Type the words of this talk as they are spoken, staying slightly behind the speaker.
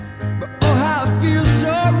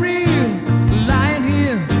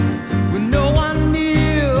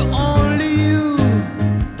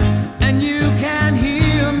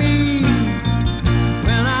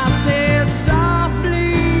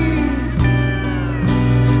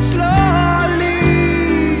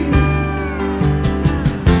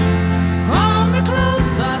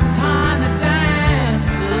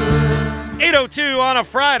on a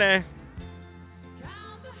Friday.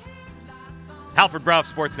 Halford Brough,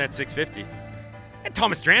 Sportsnet 650. And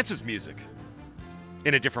Thomas Drance's music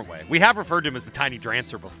in a different way. We have referred to him as the Tiny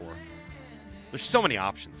Drancer before. There's so many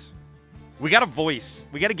options. We got a voice.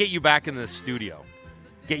 We got to get you back in the studio.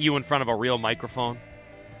 Get you in front of a real microphone.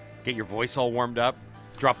 Get your voice all warmed up.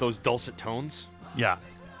 Drop those dulcet tones. Yeah.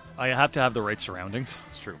 I have to have the right surroundings.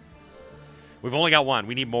 It's true. We've only got one.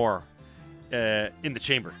 We need more in the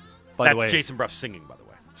chamber. By That's the way, Jason Bruff singing, by the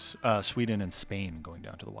way. Sweden and Spain going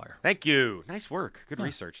down to the wire. Thank you. Nice work. Good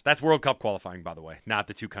research. That's World Cup qualifying, by the way, not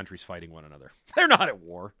the two countries fighting one another. They're not at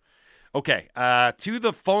war. Okay, to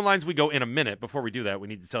the phone lines we go in a minute. Before we do that, we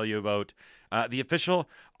need to tell you about the official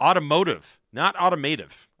automotive, not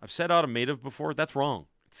automotive. I've said automotive before. That's wrong.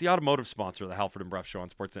 It's the automotive sponsor of the Halford and Bruff Show on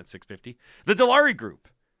Sportsnet 650. The Dilawri Group.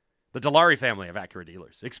 The Dilawri family of Acura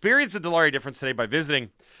dealers. Experience the Dilawri difference today by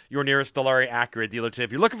visiting your nearest Dilawri Acura dealer today.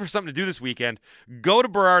 If you're looking for something to do this weekend, go to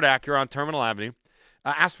Burrard Acura on Terminal Avenue.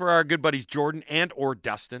 Ask for our good buddies Jordan and or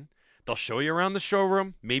Dustin. They'll show you around the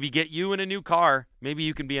showroom, maybe get you in a new car. Maybe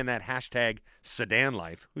you can be in that hashtag sedan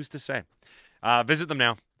life. Who's to say? Visit them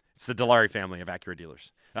now. It's the Dilawri family of Acura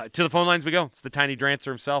dealers. To the phone lines we go. It's the Tiny Drancer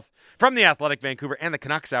himself from the Athletic Vancouver and the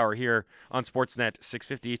Canucks Hour here on Sportsnet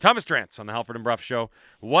 650. Thomas Drance on the Halford and Bruff Show.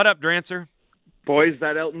 What up, Drancer? Boys,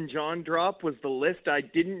 that Elton John drop was the lift I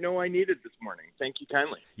didn't know I needed this morning. Thank you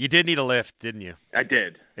kindly. You did need a lift, didn't you? I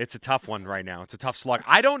did. It's a tough one right now. It's a tough slog.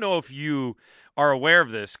 I don't know if you are aware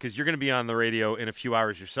of this because you're going to be on the radio in a few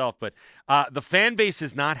hours yourself, but the fan base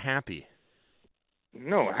is not happy.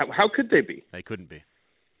 No, how could they be? They couldn't be.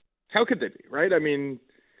 How could they be, right? I mean,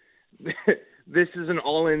 this is an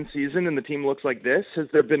all-in season and the team looks like this. Has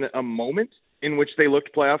there been a moment in which they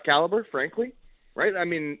looked playoff caliber, frankly? Right? I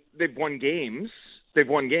mean, they've won games,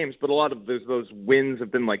 but a lot of those wins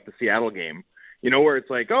have been like the Seattle game, where it's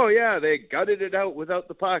like, oh yeah, they gutted it out without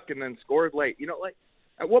the puck and then scored late. Like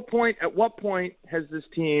at what point has this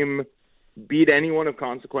team beat anyone of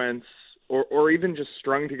consequence or even just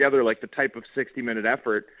strung together like the type of 60-minute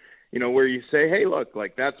effort, where you say, hey, look,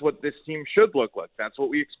 like that's what this team should look like. That's what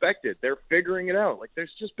we expected. They're figuring it out. Like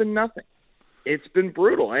there's just been nothing. It's been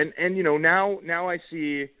brutal. And now I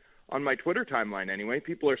see on my Twitter timeline anyway,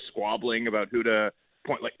 people are squabbling about who to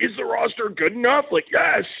point. Like, is the roster good enough? Like,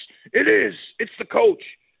 yes, it is. It's the coach.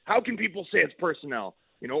 How can people say it's personnel?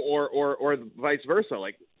 Or vice versa.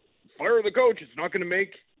 Like, fire the coach. It's not going to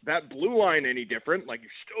make that blue line any different. Like, you're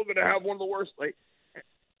still going to have one of the worst. Like,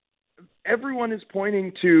 everyone is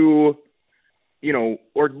pointing to,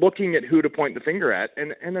 or looking at who to point the finger at.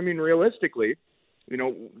 And I mean, realistically,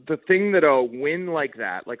 the thing that a win like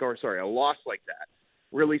that, a loss like that,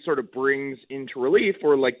 really sort of brings into relief,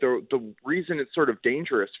 or like the reason it's sort of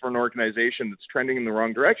dangerous for an organization that's trending in the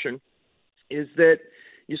wrong direction, is that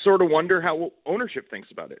you sort of wonder how ownership thinks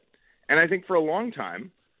about it. And I think for a long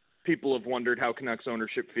time, people have wondered how Canucks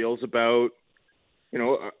ownership feels about,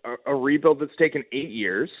 a rebuild that's taken 8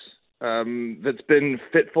 years, that's been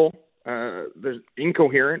fitful, there's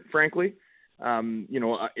incoherent, frankly.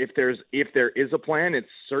 If there is a plan, it's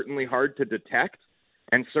certainly hard to detect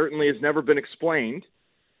and certainly has never been explained.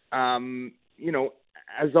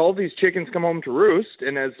 As all these chickens come home to roost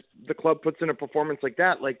and as the club puts in a performance like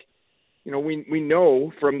that, we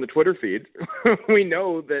know from the Twitter feed, we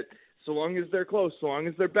know that so long as they're close, so long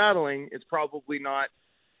as they're battling, it's probably not,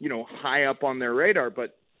 high up on their radar.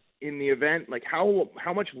 But in the event, like how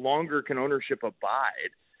much longer can ownership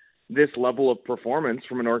abide this level of performance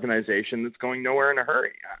from an organization that's going nowhere in a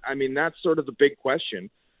hurry? I mean, that's sort of the big question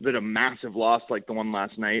that a massive loss like the one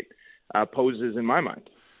last night poses in my mind.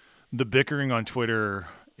 The bickering on Twitter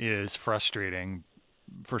is frustrating,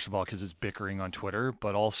 first of all, because it's bickering on Twitter,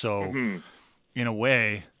 but also, in a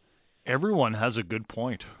way, everyone has a good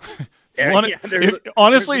point.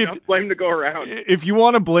 Honestly, there's blame to go around. If you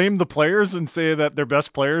want to blame the players and say that their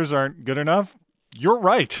best players aren't good enough, you're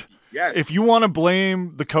right. Yes. If you want to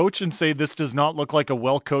blame the coach and say this does not look like a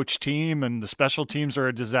well-coached team and the special teams are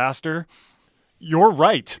a disaster, you're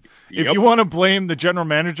right. Yep. If you want to blame the general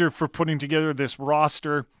manager for putting together this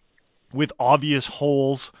roster with obvious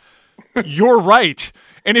holes, you're right.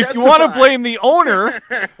 And if you want to blame the owner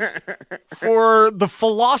for the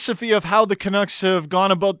philosophy of how the Canucks have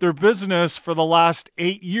gone about their business for the last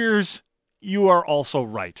 8 years, you are also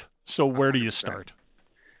right. So where do you start?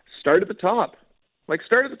 Start at the top.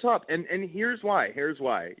 Start at the top. And here's why.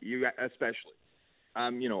 You especially. I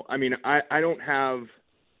don't have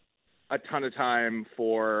a ton of time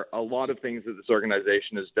for a lot of things that this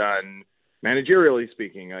organization has done, managerially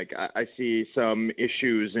speaking. I see some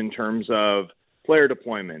issues in terms of player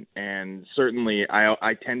deployment, and certainly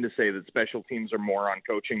I tend to say that special teams are more on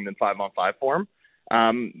coaching than 5-on-5 form.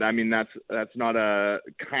 I mean, that's not a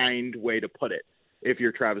kind way to put it if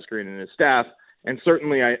you're Travis Green and his staff. And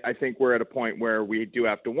certainly I think we're at a point where we do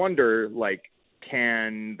have to wonder, like,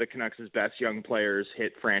 can the Canucks' best young players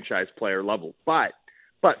hit franchise player level? But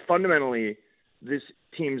fundamentally, this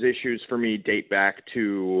team's issues for me date back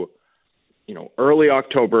to, early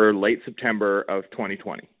October, late September of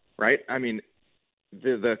 2020, right? I mean,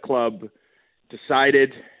 the club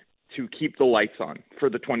decided to keep the lights on for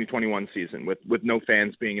the 2021 season with no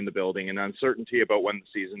fans being in the building and uncertainty about when the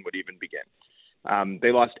season would even begin.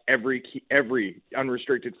 They lost every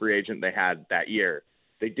unrestricted free agent they had that year.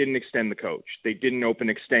 They didn't extend the coach. They didn't open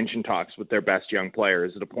extension talks with their best young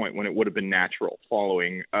players at a point when it would have been natural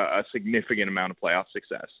following a significant amount of playoff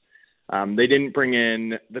success. They didn't bring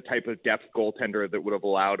in the type of depth goaltender that would have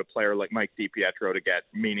allowed a player like Mike DiPietro to get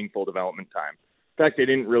meaningful development time. In fact, they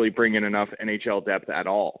didn't really bring in enough NHL depth at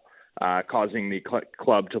all, causing the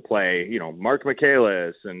club to play, Mark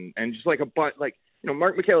Michaelis and just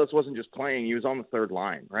Mark Michaelis wasn't just playing; he was on the third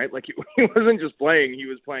line, right? Like he wasn't just playing; he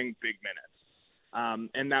was playing big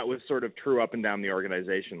minutes, and that was sort of true up and down the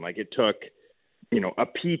organization. Like it took, a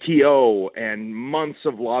PTO and months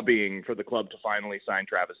of lobbying for the club to finally sign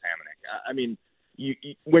Travis Hamonic. I mean,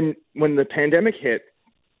 when the pandemic hit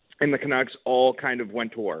and the Canucks all kind of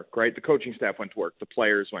went to work, right? The coaching staff went to work, the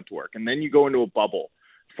players went to work, and then you go into a bubble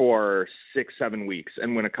for 6-7 weeks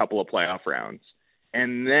and win a couple of playoff rounds,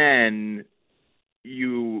 and then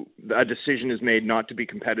a decision is made not to be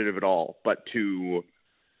competitive at all, but to,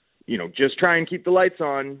 just try and keep the lights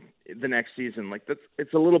on the next season. Like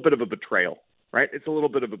it's a little bit of a betrayal, right? It's a little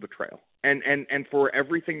bit of a betrayal. And for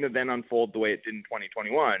everything to then unfold the way it did in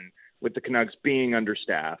 2021, with the Canucks being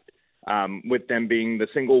understaffed, with them being the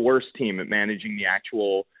single worst team at managing the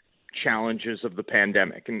actual challenges of the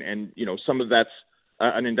pandemic. And some of that's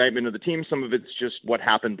an indictment of the team. Some of it's just what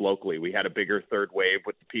happened locally. We had a bigger third wave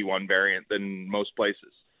with the P1 variant than most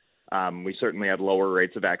places. We certainly had lower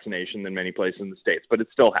rates of vaccination than many places in the States, but it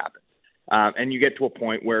still happened. And you get to a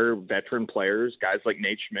point where veteran players, guys like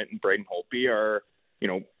Nate Schmidt and Braden Holtby are,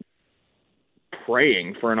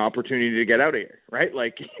 praying for an opportunity to get out of here, right?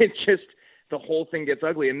 Like it's just, the whole thing gets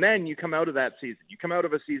ugly. And then you come out of that season. You come out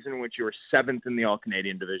of a season in which you were 7th in the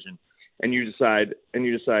All-Canadian division, and you decide,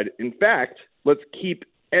 in fact, let's keep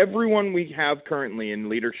everyone we have currently in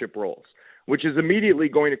leadership roles, which is immediately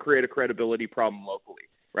going to create a credibility problem locally,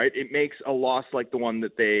 right? It makes a loss like the one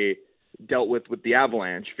that they dealt with the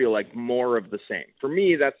Avalanche feel like more of the same. For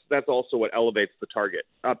me, that's also what elevates the target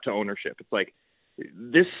up to ownership. It's like,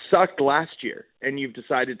 this sucked last year, and you've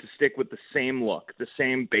decided to stick with the same look, the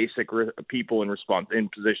same basic people in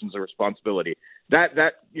positions of responsibility. That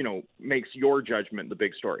makes your judgment the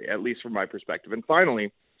big story, at least from my perspective. And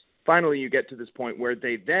finally, you get to this point where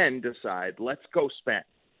they then decide, let's go spend.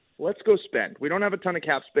 We don't have a ton of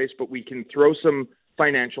cap space, but we can throw some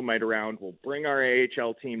financial might around. We'll bring our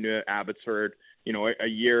AHL team to Abbotsford. A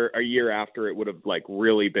year after it would have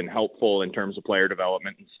really been helpful in terms of player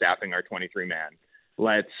development and staffing our 23-man.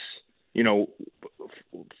 Let's,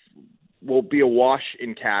 we'll be awash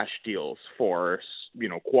in cash deals for,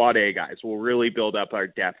 quad A guys. We'll really build up our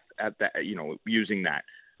depth at that, using that.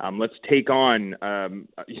 Let's take on,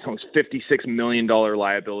 $56 million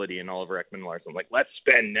liability in Oliver Ekman-Larsson. Let's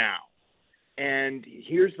spend now. And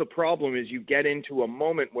here's the problem is you get into a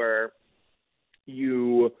moment where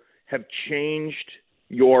you have changed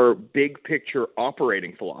your big picture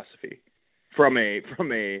operating philosophy from a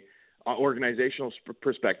organizational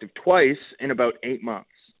perspective twice in about 8 months.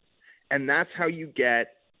 And that's how you get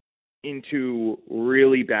into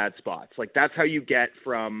really bad spots. That's how you get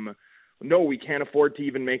from, no, we can't afford to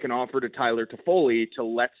even make an offer to Tyler Toffoli to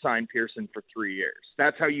let's sign Pearson for 3 years.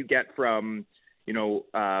 That's how you get from,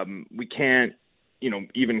 we can't,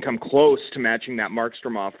 even come close to matching that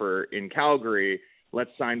Markstrom offer in Calgary.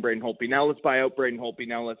 Let's sign Braden Holtby. Now let's buy out Braden Holtby.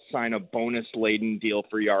 Now let's sign a bonus-laden deal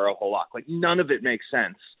for Yaro Halak. None of it makes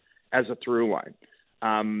sense as a through line.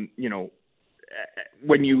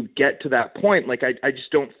 When you get to that point, I just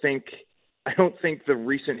don't think the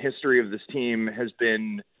recent history of this team has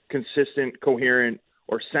been consistent, coherent,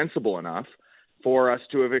 or sensible enough for us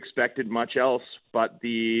to have expected much else but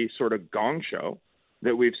the sort of gong show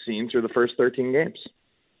that we've seen through the first 13 games.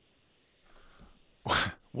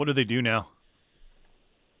 What do they do now?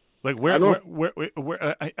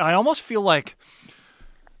 I almost feel like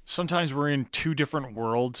sometimes we're in two different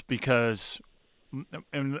worlds because,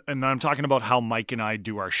 and I'm talking about how Mike and I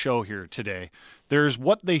do our show here today. There's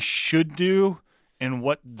what they should do and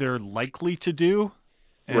what they're likely to do.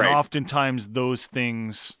 And right. Oftentimes those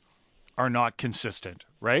things are not consistent,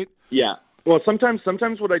 right? Yeah. Well, sometimes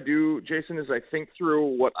what I do, Jason, is I think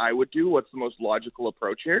through what I would do, what's the most logical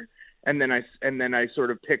approach here, and then I sort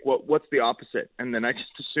of pick what's the opposite, and then I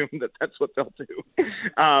just assume that that's what they'll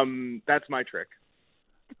do. That's my trick.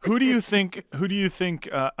 Who do you think?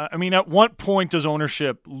 I mean, at what point does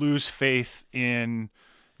ownership lose faith in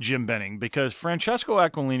Jim Benning? Because Francesco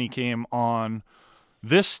Aquilini came on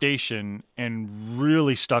this station and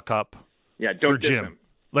really stuck up for Jim.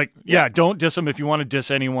 Him. Don't diss him. If you want to diss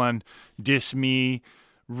anyone, diss me.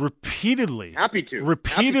 Repeatedly, Happy to,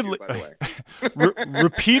 by the way.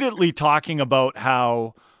 Repeatedly talking about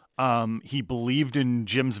how he believed in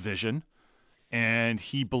Jim's vision, and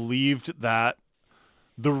he believed that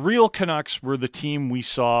the real Canucks were the team we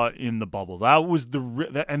saw in the bubble. That was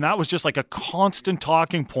that was just like a constant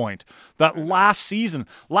talking point. That last season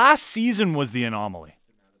was the anomaly.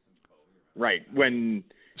 Right. When,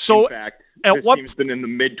 so in fact, this team's been in the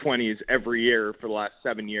mid-20s every year for the last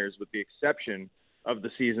 7 years, with the exception of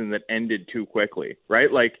the season that ended too quickly,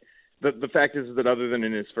 right? Like, the fact is that other than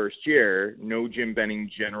in his first year, no Jim Benning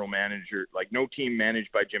general manager, like no team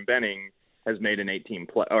managed by Jim Benning has made an 8-team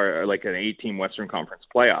or like an 8-team Western Conference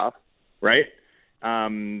playoff, right?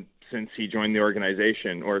 Since he joined the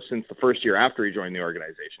organization, or since the first year after he joined the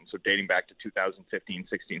organization. So dating back to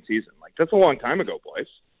 2015-16 season. Like, that's a long time ago, boys.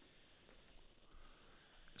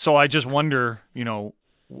 So I just wonder,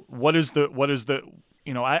 what is the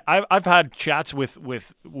I've had chats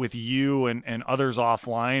with you and others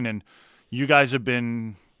offline, and you guys have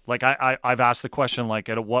been like, I've asked the question, like,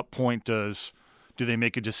 at what point do they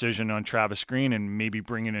make a decision on Travis Green and maybe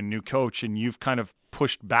bring in a new coach? And you've kind of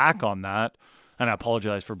pushed back on that. And I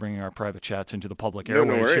apologize for bringing our private chats into the public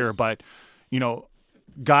airwaves here, but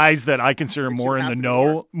guys that I consider more in the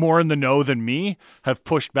know than me have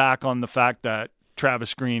pushed back on the fact that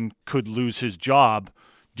Travis Green could lose his job.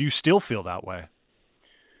 Do you still feel that way?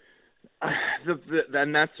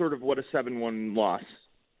 And that's sort of what a 7-1 loss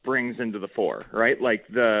brings into the fore, right? Like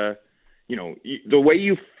the way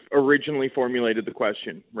you originally formulated the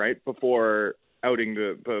question, right, before outing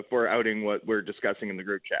what we're discussing in the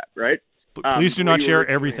group chat, right? Please do not share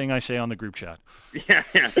everything I say on the group chat. Yeah.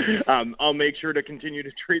 I'll make sure to continue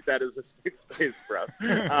to treat that as a safe space for us.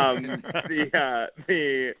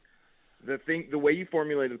 The way you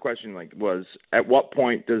formulated the question, like, was, at what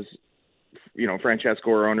point does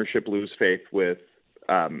Francesco or ownership lose faith with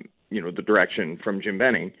the direction from Jim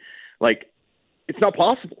Benning? Like, it's not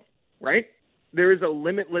possible, right? There is a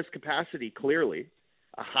limitless capacity, clearly,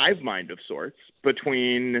 a hive mind of sorts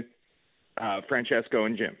between Francesco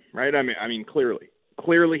and Jim, right? I mean,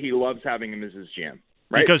 clearly he loves having him as his GM,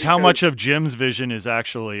 right? Because how much of Jim's vision is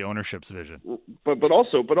actually ownership's vision? But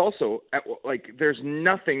also, like, there's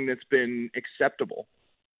nothing that's been acceptable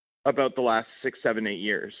about the last 6, 7, 8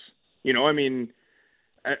 years. I mean,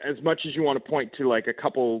 as much as you want to point to, like, a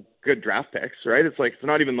couple good draft picks, right? It's like, it's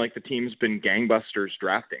not even like the team's been gangbusters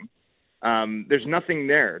drafting. There's nothing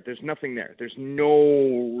there. There's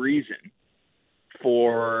no reason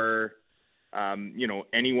for,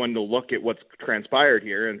 anyone to look at what's transpired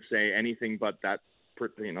here and say anything but that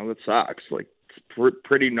sucks. Like, it's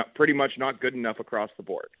pretty much not good enough across the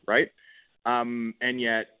board, right? And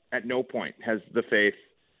yet, at no point has the faith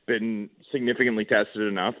been significantly tested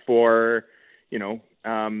enough for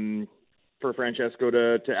Francesco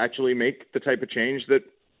to actually make the type of change that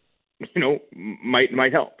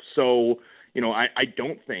might help. So I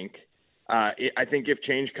don't think I think if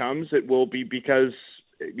change comes, it will be because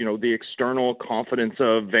the external confidence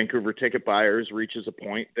of Vancouver ticket buyers reaches a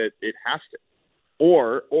point that it has to,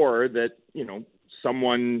 or that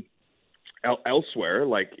someone elsewhere,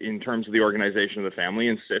 like in terms of the organization of the family,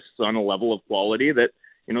 insists on a level of quality that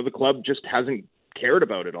the club just hasn't cared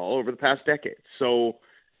about at all over the past decade. So,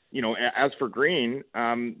 as for Green,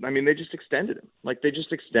 I mean, they just extended him.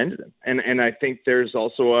 And I think there's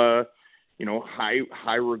also a,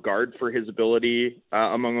 high regard for his ability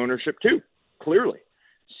among ownership too, clearly.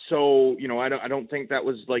 So, I don't think that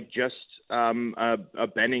was like just a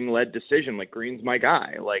Benning-led decision. Like, Green's my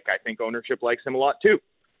guy. Like, I think ownership likes him a lot too.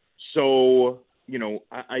 So,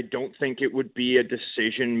 I don't think it would be a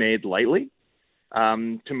decision made lightly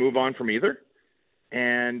to move on from either.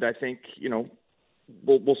 And I think,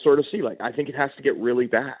 we'll sort of see. Like, I think it has to get really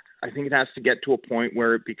bad. I think it has to get to a point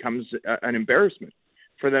where it becomes an embarrassment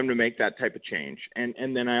for them to make that type of change.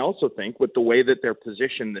 And then I also think, with the way that they're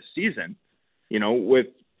positioned this season, with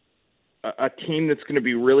a team that's going to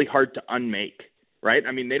be really hard to unmake, right?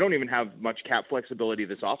 I mean, they don't even have much cap flexibility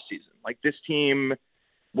this offseason. Like, this team,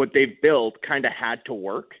 what they've built kind of had to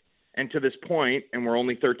work. And to this point, and we're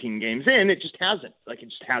only 13 games in, it just hasn't. Like, it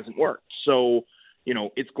just hasn't worked. So,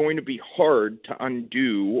 it's going to be hard to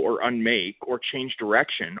undo or unmake or change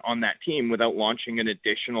direction on that team without launching an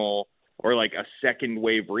additional or like a second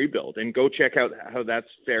wave rebuild. And go check out how that's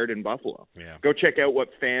fared in Buffalo. Yeah. Go check out what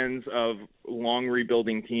fans of long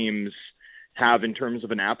rebuilding teams have in terms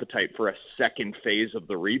of an appetite for a second phase of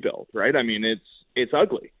the rebuild, right? I mean, it's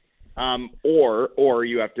ugly. Or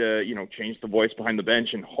you have to, change the voice behind the bench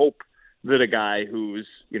and hope that a guy who's,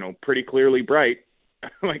 pretty clearly bright,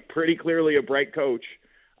 like pretty clearly a bright coach,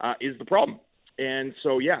 is the problem. And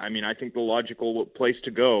so, yeah, I mean, I think the logical place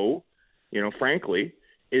to go, frankly,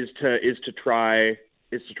 is to try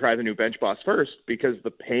the new bench boss first, because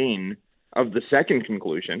the pain of the second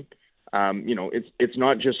conclusion, it's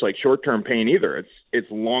not just like short-term pain either. It's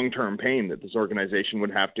long-term pain that this organization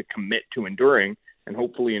would have to commit to enduring, and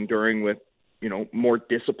hopefully enduring with, more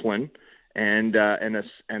discipline and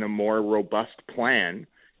a more robust plan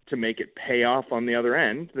to make it pay off on the other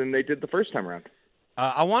end than they did the first time around.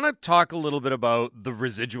 I want to talk a little bit about the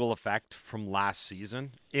residual effect from last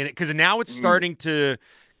season, because now it's starting to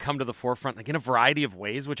come to the forefront, like in a variety of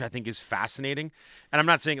ways, which I think is fascinating. And I'm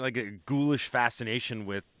not saying like a ghoulish fascination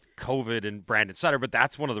with COVID and Brandon Sutter, but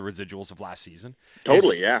that's one of the residuals of last season.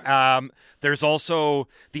 Totally, yeah. There's also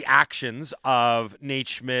the actions of Nate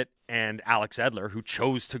Schmidt and Alex Edler, who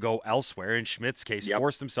chose to go elsewhere. In Schmidt's case,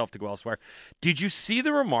 forced himself to go elsewhere. Did you see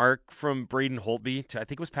the remark from Braden Holtby to, I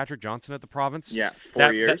think it was Patrick Johnson at the Province? Yeah,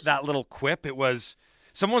 4 years. That little quip, it was,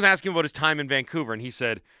 someone was asking about his time in Vancouver, and he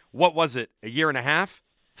said, what was it, a year and a half?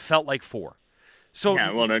 Felt like 4. So,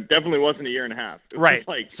 yeah, well, it definitely wasn't a year and a half. It right. was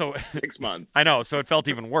like so 6 months. I know. So it felt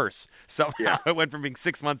even worse. So it went from being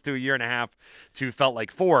 6 months to a year and a half to felt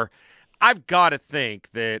like 4. I've got to think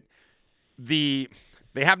that they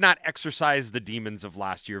have not exorcised the demons of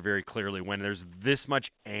last year very clearly when there's this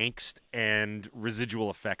much angst and residual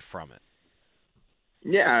effect from it.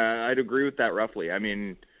 Yeah, I'd agree with that roughly. I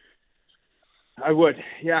mean, I would.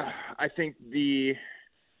 Yeah, I think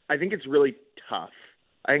it's really tough.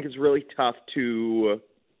 I think it's really tough to,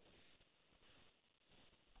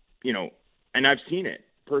 and I've seen it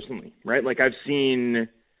personally, right? Like I've seen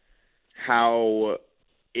how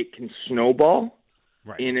it can snowball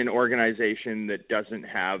in an organization that doesn't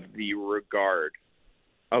have the regard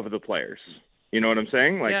of the players. You know what I'm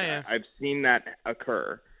saying? Like I've seen that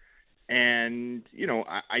occur, and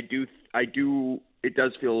I do. It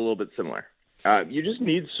does feel a little bit similar. You just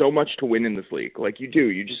need so much to win in this league. Like you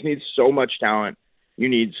do. You just need so much talent. You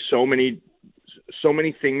need so many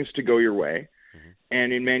things to go your way. Mm-hmm.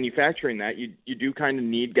 And in manufacturing that, you do kind of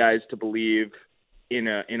need guys to believe in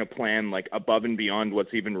a plan like above and beyond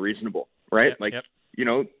what's even reasonable, right?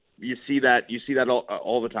 You see that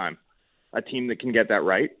all the time. A team that can get that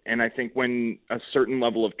right. And I think when a certain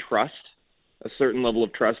level of trust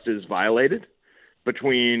is violated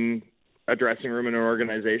between a dressing room and an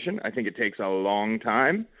organization, I think it takes a long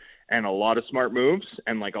time and a lot of smart moves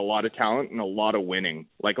and like a lot of talent and a lot of winning,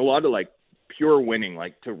 like a lot of like pure winning,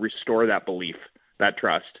 like to restore that belief, that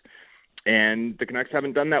trust. And the Canucks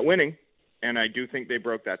haven't done that winning. And I do think they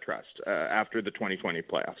broke that trust after the 2020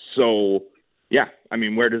 playoffs. So yeah, I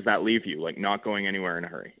mean, where does that leave you? Like not going anywhere in a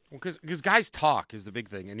hurry. Because guys talk is the big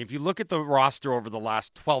thing. And if you look at the roster over the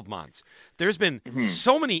last 12 months, there's been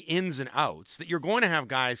so many ins and outs that you're going to have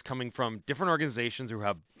guys coming from different organizations who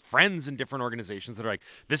have friends in different organizations that are like,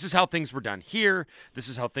 this is how things were done here. This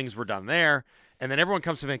is how things were done there. And then everyone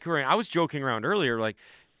comes to Vancouver. And I was joking around earlier, like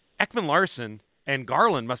Ekman-Larsson and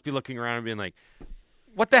Garland must be looking around and being like,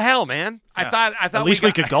 what the hell, man? Yeah. I thought at least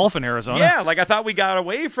we could golf in Arizona. Yeah, like I thought we got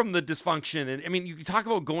away from the dysfunction. And I mean, you talk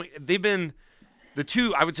about going. They've been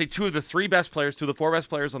two of the 3 best players, 2 of the 4 best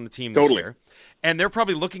players on the team this year, and they're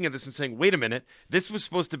probably looking at this and saying, "Wait a minute, this was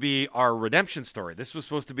supposed to be our redemption story. This was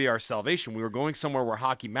supposed to be our salvation. We were going somewhere where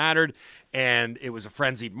hockey mattered, and it was a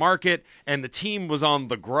frenzied market, and the team was on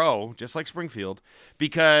the grow, just like Springfield,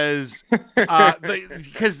 because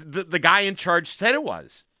the guy in charge said it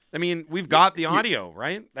was." I mean, we've got the audio,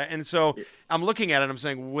 right? And so I'm looking at it, I'm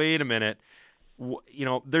saying, wait a minute.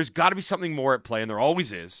 There's got to be something more at play, and there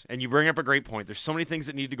always is. And you bring up a great point. There's so many things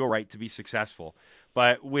that need to go right to be successful.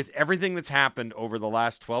 But with everything that's happened over the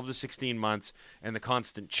last 12 to 16 months and the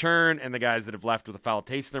constant churn and the guys that have left with a foul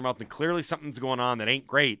taste in their mouth, and clearly something's going on that ain't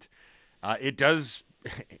great, it does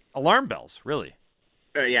alarm bells, really.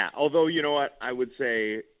 Yeah, although, you know what, I would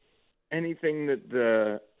say anything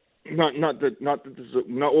that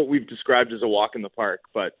not what we've described as a walk in the park,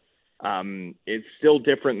 but it's still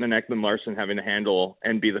different than Ekman-Larsson having to handle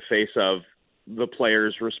and be the face of the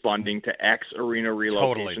players responding to X arena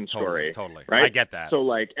relocation story. Totally. Right? I get that. So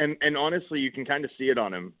like, and honestly, you can kind of see it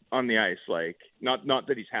on him on the ice. Like, not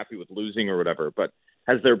that he's happy with losing or whatever, but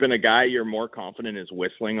has there been a guy you're more confident is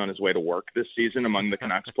whistling on his way to work this season among the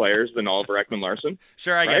Canucks players than Oliver Ekman-Larsson?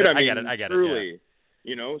 Sure, I get it. I get it. Truly,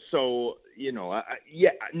 so,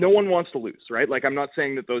 no one wants to lose, right? Like, I'm not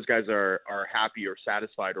saying that those guys are happy or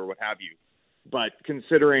satisfied or what have you, but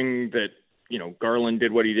considering that, Garland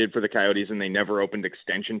did what he did for the Coyotes and they never opened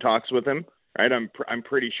extension talks with him, right? I'm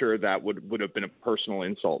pretty sure that would have been a personal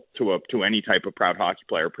insult to any type of proud hockey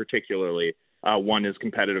player, particularly one as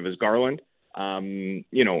competitive as Garland. At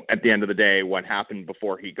the end of the day, what happened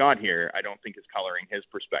before he got here, I don't think is coloring his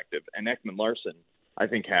perspective. And Ekman-Larsson, I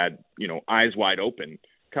think, had, eyes wide open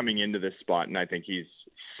coming into this spot. And I think he's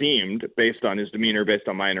seemed, based on his demeanor, based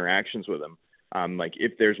on my interactions with him, like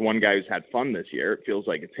if there's one guy who's had fun this year, it feels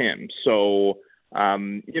like it's him. So,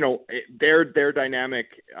 their dynamic,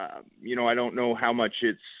 I don't know how much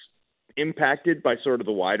it's impacted by sort of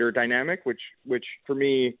the wider dynamic, which for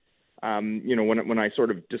me, when I sort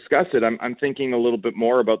of discuss it, I'm thinking a little bit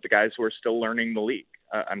more about the guys who are still learning the league.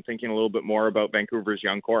 I'm thinking a little bit more about Vancouver's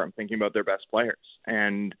young core. I'm thinking about their best players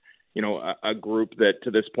and, a group that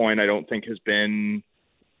to this point I don't think has been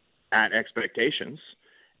at expectations.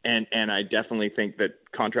 And I definitely think that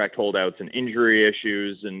contract holdouts and injury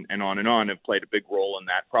issues and on have played a big role in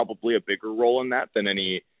that, probably a bigger role in that than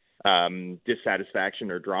any dissatisfaction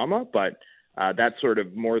or drama. But that's sort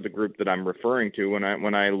of more the group that I'm referring to when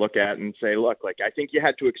I look at and say, look, like I think you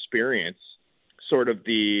had to experience sort of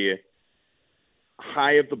the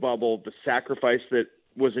high of the bubble, the sacrifice that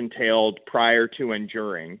was entailed prior to and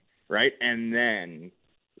during, right? And then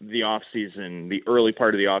the off season, the early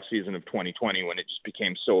part of the off season of 2020, when it just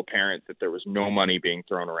became so apparent that there was no money being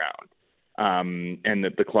thrown around, and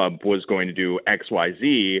that the club was going to do X, Y,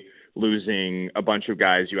 Z, losing a bunch of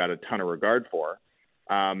guys you had a ton of regard for.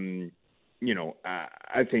 I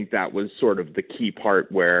think that was sort of the key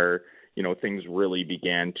part where, things really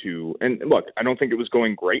began to, and look, I don't think it was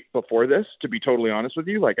going great before this, to be totally honest with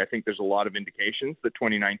you. Like, I think there's a lot of indications that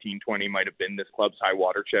 2019-20 might have been this club's high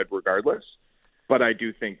watershed regardless. But I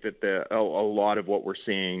do think that a lot of what we're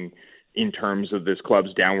seeing in terms of this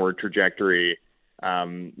club's downward trajectory,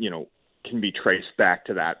 can be traced back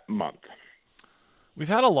to that month. We've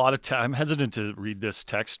had a lot of I'm hesitant to read this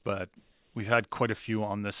text, but we've had quite a few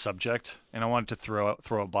on this subject, and I wanted to throw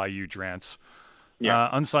it by you, Drance. Yeah.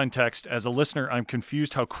 Unsigned text. As a listener, I'm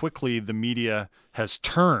confused how quickly the media has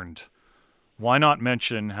turned. Why not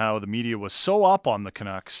mention how the media was so up on the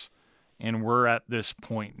Canucks, and we're at this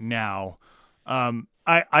point now? I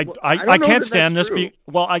can't stand this being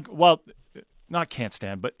not can't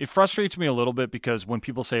stand, but it frustrates me a little bit because when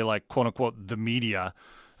people say like quote unquote the media,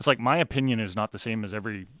 it's like my opinion is not the same as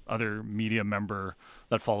every other media member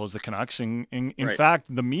that follows the Canucks. In Right.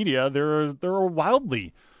 fact, the media there are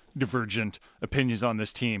wildly divergent opinions on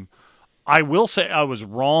this team. I will say I was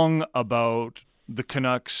wrong about the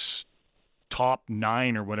Canucks top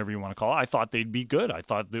 9 or whatever you want to call it. I thought they'd be good. I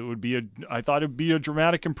thought it'd be a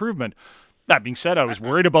dramatic improvement. That being said, I was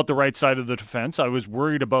worried about the right side of the defense. I was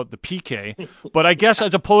worried about the PK, but I guess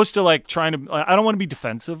as opposed to like trying to, I don't want to be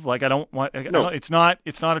defensive. Like it's not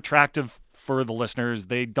attractive for the listeners.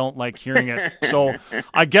 They don't like hearing it. So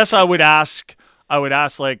I guess I would ask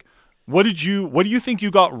like, what do you think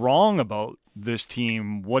you got wrong about this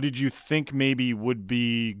team? What did you think maybe would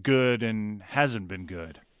be good and hasn't been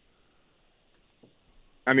good?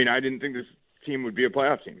 I mean, I didn't think this team would be a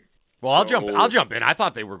playoff team. Well, I'll jump in. I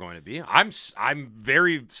thought they were going to be. I'm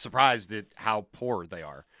very surprised at how poor they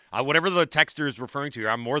are. Whatever the texter is referring to here,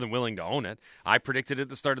 I'm more than willing to own it. I predicted at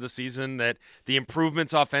the start of the season that the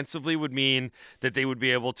improvements offensively would mean that they would be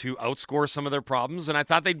able to outscore some of their problems, and I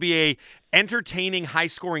thought they'd be a entertaining,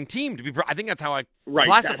 high-scoring team. I think that's how I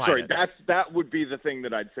classified it. That would be the thing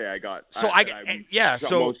that I'd say I got. So I'm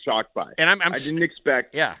most shocked by. And I didn't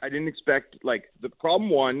expect. Yeah. I didn't expect like the problem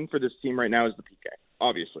one for this team right now is the PK,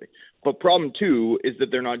 obviously, but problem 2 is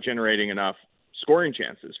that they're not generating enough scoring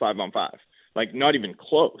chances 5-on-5. Like, not even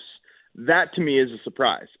close. That, to me, is a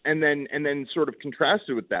surprise. And then sort of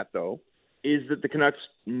contrasted with that, though, is that the Canucks'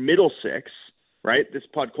 middle six, right,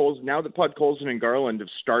 now that Podkolzin and Garland have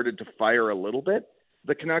started to fire a little bit,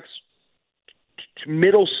 the Canucks'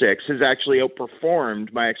 middle six has actually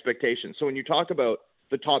outperformed my expectations. So when you talk about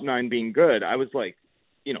the top 9 being good, I was like,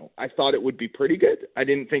 I thought it would be pretty good. I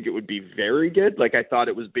didn't think it would be very good. Like, I thought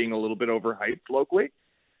it was being a little bit overhyped locally.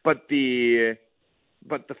 But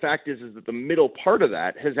the fact is that the middle part of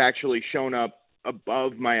that has actually shown up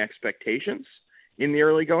above my expectations in the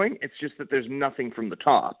early going. It's just that there's nothing from the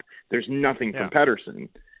top. There's nothing from Pettersson.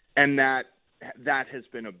 And that that has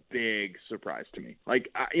been a big surprise to me. Like,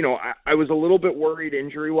 I was a little bit worried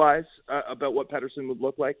injury-wise about what Pettersson would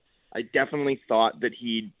look like. I definitely thought that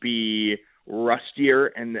he'd be rustier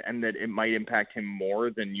and that it might impact him more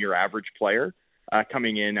than your average player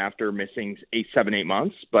coming in after missing 7-8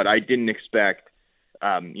 months. But I didn't expect,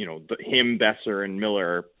 him, Besser, and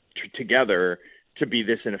Miller together to be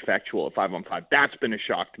this ineffectual at 5-on-5. That's been a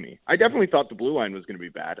shock to me. I definitely thought the blue line was going to be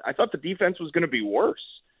bad. I thought the defense was going to be worse,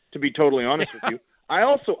 to be totally honest with you. I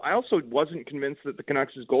also wasn't convinced that the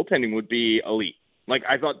Canucks' goaltending would be elite. Like,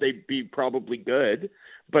 I thought they'd be probably good,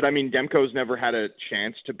 but I mean, Demko's never had a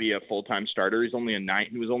chance to be a full-time starter. He was only a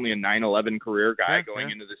 9/11 career guy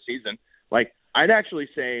going into the season. Like, I'd actually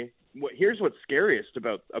say, here's what's scariest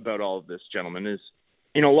about all of this, gentlemen, is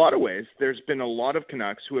in a lot of ways, there's been a lot of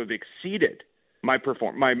Canucks who have exceeded my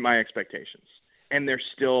expectations, and they're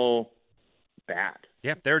still bad.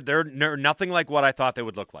 Yeah, they're nothing like what I thought they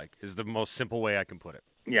would look like, is the most simple way I can put it.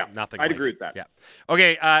 Yeah, nothing. I'd agree with that. Yeah.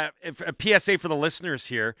 Okay. A PSA for the listeners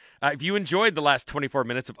here: if you enjoyed the last 24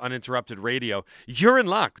 minutes of uninterrupted radio, you're in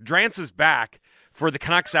luck. Drance is back for the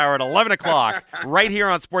Canucks Hour at 11 o'clock, right here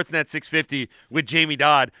on Sportsnet 650 with Jamie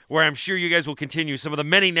Dodd, where I'm sure you guys will continue some of the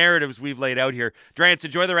many narratives we've laid out here. Drance,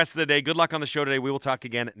 enjoy the rest of the day. Good luck on the show today. We will talk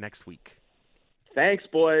again next week. Thanks,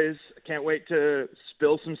 boys. I can't wait to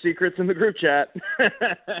spill some secrets in the group chat.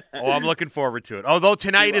 I'm looking forward to it. Although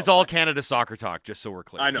tonight is all Canada soccer talk, just so we're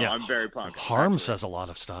clear. I know. Yeah. I'm very pumped. Harm says a lot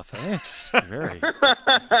of stuff. Eh? Just very.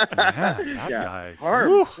 That guy.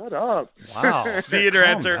 Harm, shut up. Wow. See you,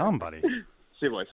 Drancer. Calm down, buddy. See you, boys.